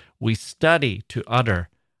games. We study to utter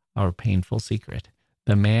our painful secret.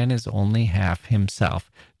 The man is only half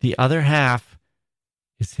himself. The other half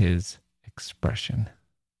is his expression.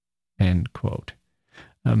 End quote.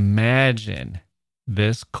 Imagine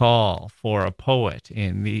this call for a poet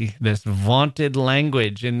in this vaunted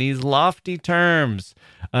language, in these lofty terms.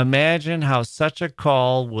 Imagine how such a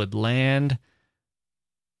call would land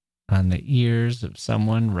on the ears of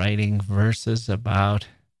someone writing verses about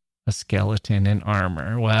a skeleton in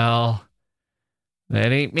armor. Well,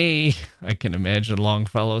 that ain't me, I can imagine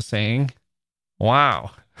Longfellow saying.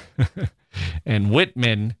 Wow. And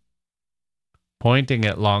Whitman pointing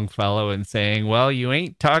at Longfellow and saying, well, you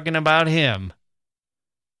ain't talking about him.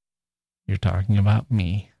 You're talking about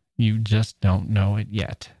me. You just don't know it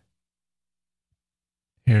yet.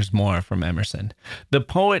 Here's more from Emerson. The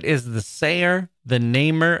poet is the sayer, the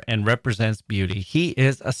namer, and represents beauty. He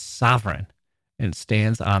is a sovereign and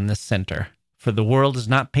stands on the center. For the world is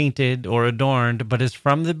not painted or adorned, but is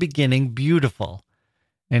from the beginning beautiful.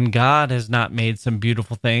 And God has not made some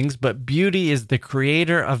beautiful things, but beauty is the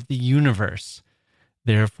creator of the universe.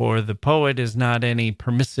 Therefore, the poet is not any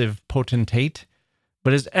permissive potentate,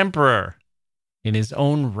 but is emperor in his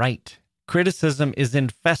own right. Criticism is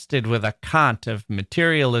infested with a cant of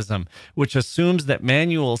materialism, which assumes that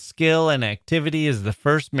manual skill and activity is the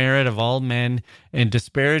first merit of all men and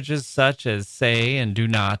disparages such as say and do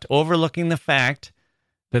not, overlooking the fact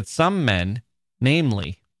that some men,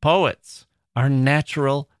 namely poets, are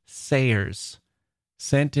natural sayers,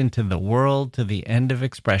 sent into the world to the end of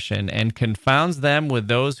expression, and confounds them with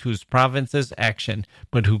those whose province is action,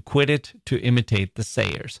 but who quit it to imitate the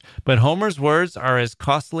sayers. But Homer's words are as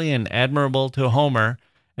costly and admirable to Homer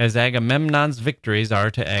as Agamemnon's victories are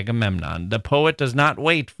to Agamemnon. The poet does not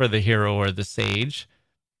wait for the hero or the sage,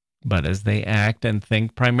 but as they act and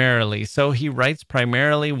think primarily, so he writes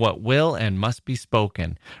primarily what will and must be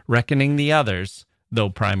spoken, reckoning the others, though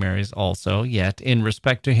primaries also, yet in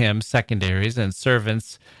respect to him, secondaries and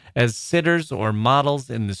servants, as sitters or models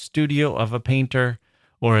in the studio of a painter,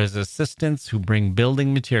 or as assistants who bring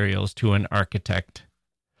building materials to an architect.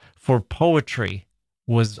 For poetry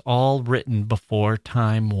was all written before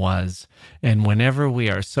time was, and whenever we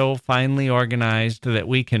are so finely organized that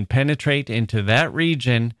we can penetrate into that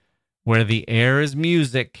region where the air is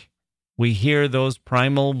music, we hear those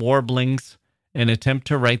primal warblings and attempt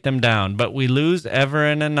to write them down, but we lose ever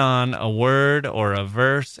and anon a word or a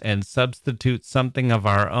verse and substitute something of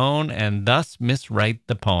our own and thus miswrite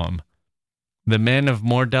the poem. The men of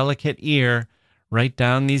more delicate ear write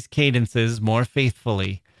down these cadences more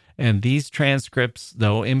faithfully, and these transcripts,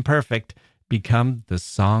 though imperfect, become the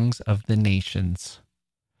songs of the nations.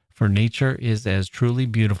 For nature is as truly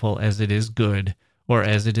beautiful as it is good, or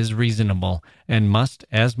as it is reasonable, and must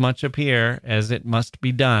as much appear as it must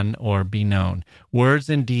be done or be known. Words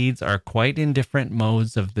and deeds are quite indifferent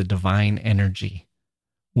modes of the divine energy.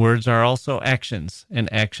 Words are also actions,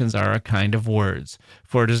 and actions are a kind of words,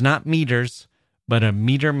 for it is not meters, but a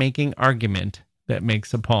meter-making argument that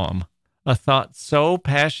makes a poem, a thought so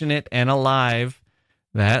passionate and alive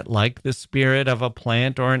that, like the spirit of a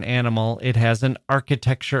plant or an animal, it has an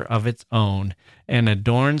architecture of its own and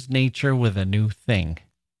adorns nature with a new thing.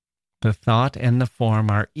 The thought and the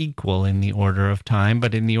form are equal in the order of time,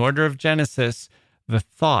 but in the order of Genesis, the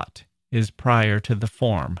thought is prior to the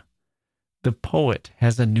form. The poet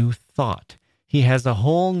has a new thought. He has a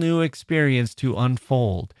whole new experience to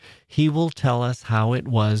unfold. He will tell us how it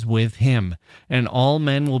was with him, and all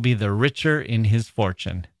men will be the richer in his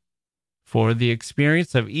fortune. For the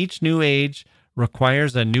experience of each new age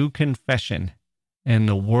requires a new confession, and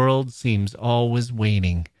the world seems always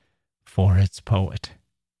waiting for its poet.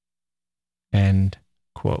 End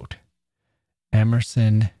quote.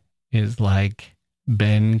 Emerson is like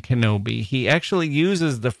Ben Kenobi. He actually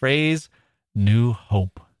uses the phrase new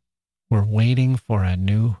hope. We're waiting for a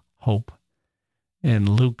new hope. And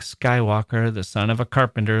Luke Skywalker, the son of a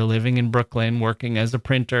carpenter living in Brooklyn, working as a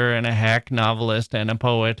printer and a hack novelist and a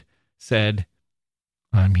poet, said,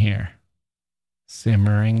 I'm here.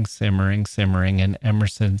 Simmering, simmering, simmering, and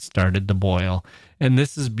Emerson started to boil. And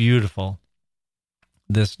this is beautiful.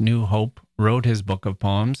 This New Hope wrote his book of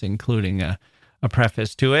poems, including a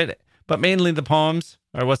preface to it, but mainly the poems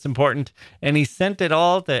are what's important. And he sent it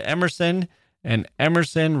all to Emerson, and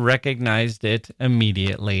Emerson recognized it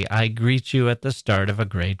immediately. I greet you at the start of a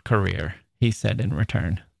great career, he said in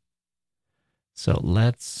return. So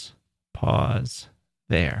let's pause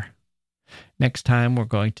there. Next time, we're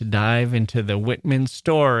going to dive into the Whitman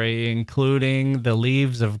story, including the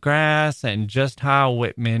leaves of grass and just how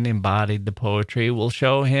Whitman embodied the poetry. We'll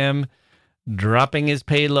show him dropping his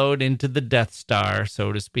payload into the Death Star,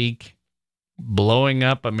 so to speak, blowing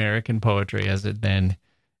up American poetry as it then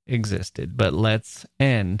existed. But let's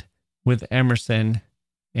end with Emerson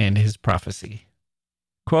and his prophecy.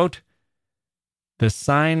 Quote, "The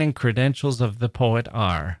sign and credentials of the poet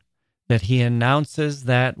are that he announces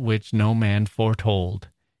that which no man foretold.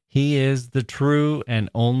 He is the true and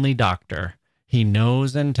only doctor. He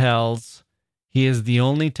knows and tells. He is the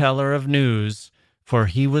only teller of news, for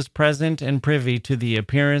he was present and privy to the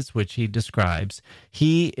appearance which he describes.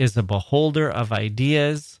 He is a beholder of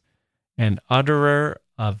ideas and utterer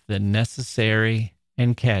of the necessary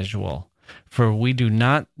and casual. For we do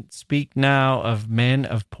not speak now of men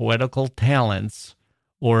of poetical talents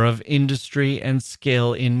or of industry and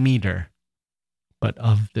skill in meter, but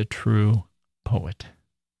of the true poet.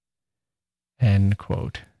 End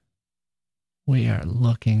quote. We are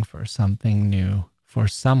looking for something new, for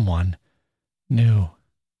someone new.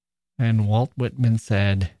 And Walt Whitman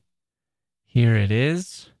said, "Here it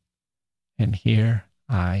is, and here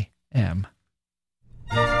I am."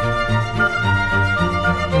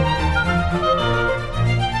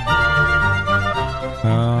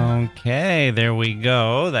 Okay, there we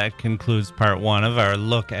go. That concludes part one of our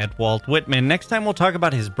look at Walt Whitman. Next time we'll talk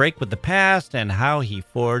about his break with the past and how he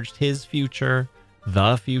forged his future,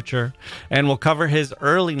 the future. And we'll cover his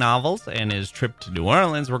early novels and his trip to New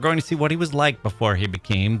Orleans. We're going to see what he was like before he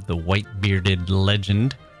became the white-bearded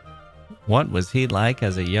legend. What was he like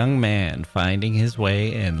as a young man finding his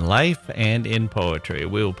way in life and in poetry?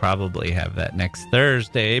 We will probably have that next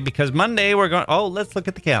Thursday because Monday we're going... Oh, let's look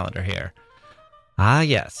at the calendar here. Ah,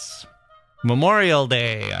 yes. Memorial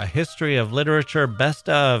Day, a History of Literature Best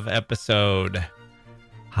Of episode.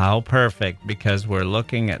 How perfect, because we're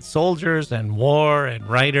looking at soldiers and war and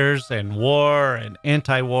writers and war and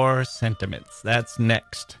anti-war sentiments. That's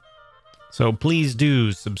next. So please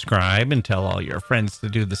do subscribe and tell all your friends to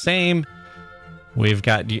do the same. We've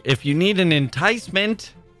got, if you need an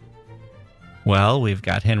enticement, well, we've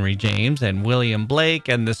got Henry James and William Blake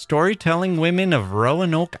and the storytelling women of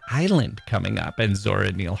Roanoke Island coming up. And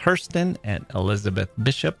Zora Neale Hurston and Elizabeth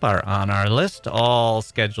Bishop are on our list, all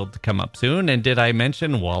scheduled to come up soon. And did I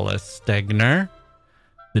mention Wallace Stegner,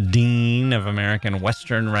 the Dean of American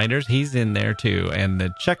Western Writers? He's in there too. And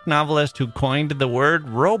the Czech novelist who coined the word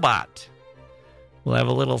robot. We'll have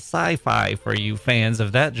a little sci-fi for you fans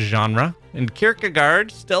of that genre. And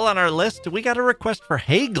Kierkegaard, still on our list. We got a request for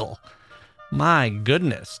Hegel. My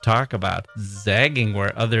goodness, talk about zagging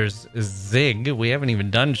where others zig. We haven't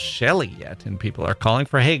even done Shelley yet, and people are calling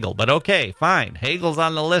for Hegel. But okay, fine. Hegel's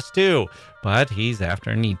on the list too. But he's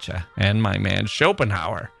after Nietzsche and my man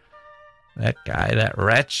Schopenhauer. That guy, that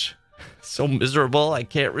wretch, so miserable, I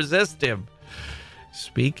can't resist him.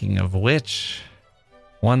 Speaking of which,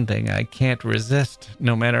 one thing I can't resist,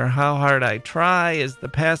 no matter how hard I try, is the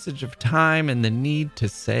passage of time and the need to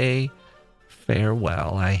say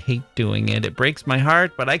farewell. I hate doing it. It breaks my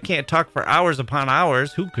heart, but I can't talk for hours upon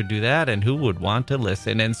hours. Who could do that, and who would want to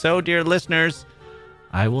listen? And so, dear listeners,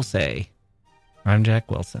 I will say, I'm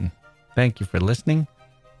Jack Wilson. Thank you for listening,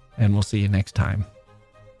 and we'll see you next time.